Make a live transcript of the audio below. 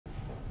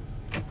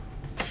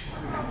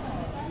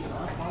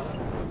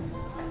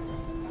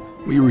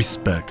We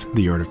respect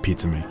the art of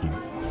pizza making.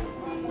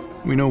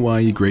 We know why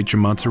you grate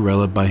your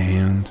mozzarella by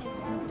hand.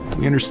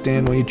 We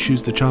understand why you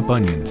choose to chop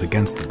onions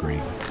against the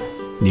grain.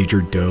 Knead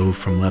your dough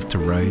from left to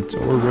right,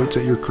 or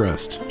rotate your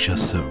crust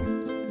just so.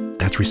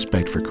 That's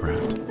respect for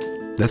craft.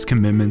 That's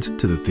commitment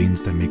to the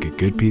things that make a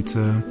good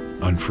pizza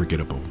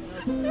unforgettable.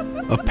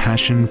 A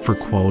passion for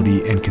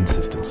quality and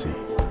consistency.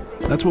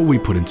 That's what we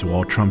put into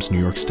All Trump's New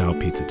York style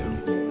pizza dough.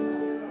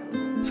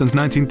 Since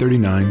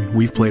 1939,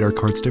 we've played our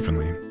cards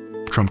differently,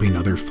 trumping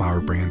other flour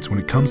brands when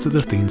it comes to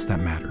the things that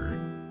matter: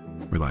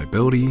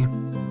 reliability,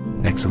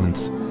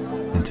 excellence,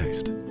 and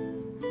taste.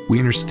 We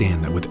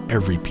understand that with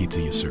every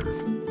pizza you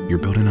serve, you're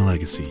building a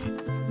legacy,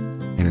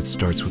 and it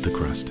starts with the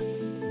crust.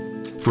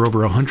 For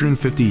over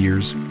 150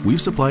 years,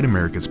 we've supplied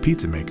America's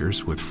pizza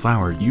makers with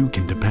flour you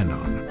can depend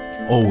on,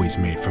 always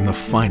made from the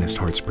finest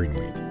hard spring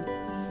wheat.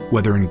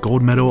 Whether in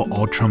gold medal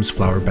All Trump's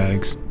flour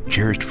bags,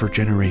 cherished for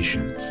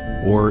generations,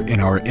 or in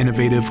our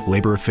innovative,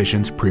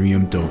 labor-efficient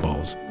premium dough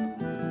balls.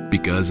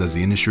 Because as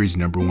the industry's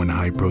 #1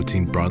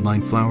 high-protein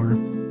broadline flour,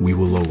 we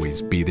will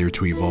always be there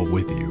to evolve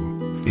with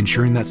you,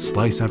 ensuring that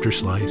slice after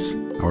slice,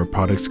 our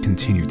products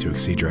continue to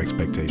exceed your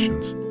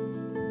expectations.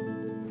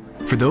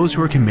 For those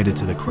who are committed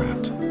to the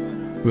craft,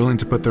 willing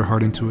to put their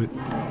heart into it,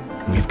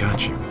 we've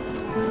got you.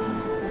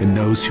 And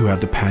those who have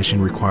the passion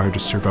required to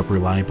serve up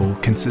reliable,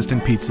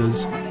 consistent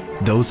pizzas,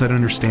 those that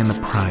understand the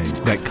pride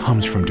that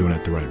comes from doing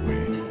it the right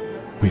way,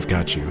 we've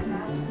got you.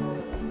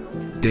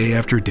 Day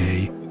after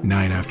day,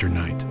 night after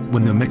night,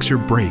 when the mixer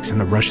breaks and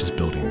the rush is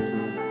building,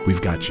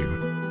 we've got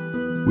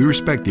you. We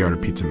respect the art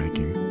of pizza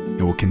making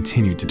and will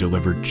continue to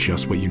deliver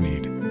just what you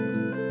need.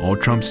 All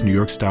Trump's New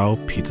York style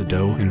pizza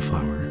dough and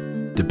flour.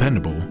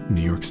 Dependable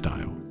New York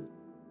style.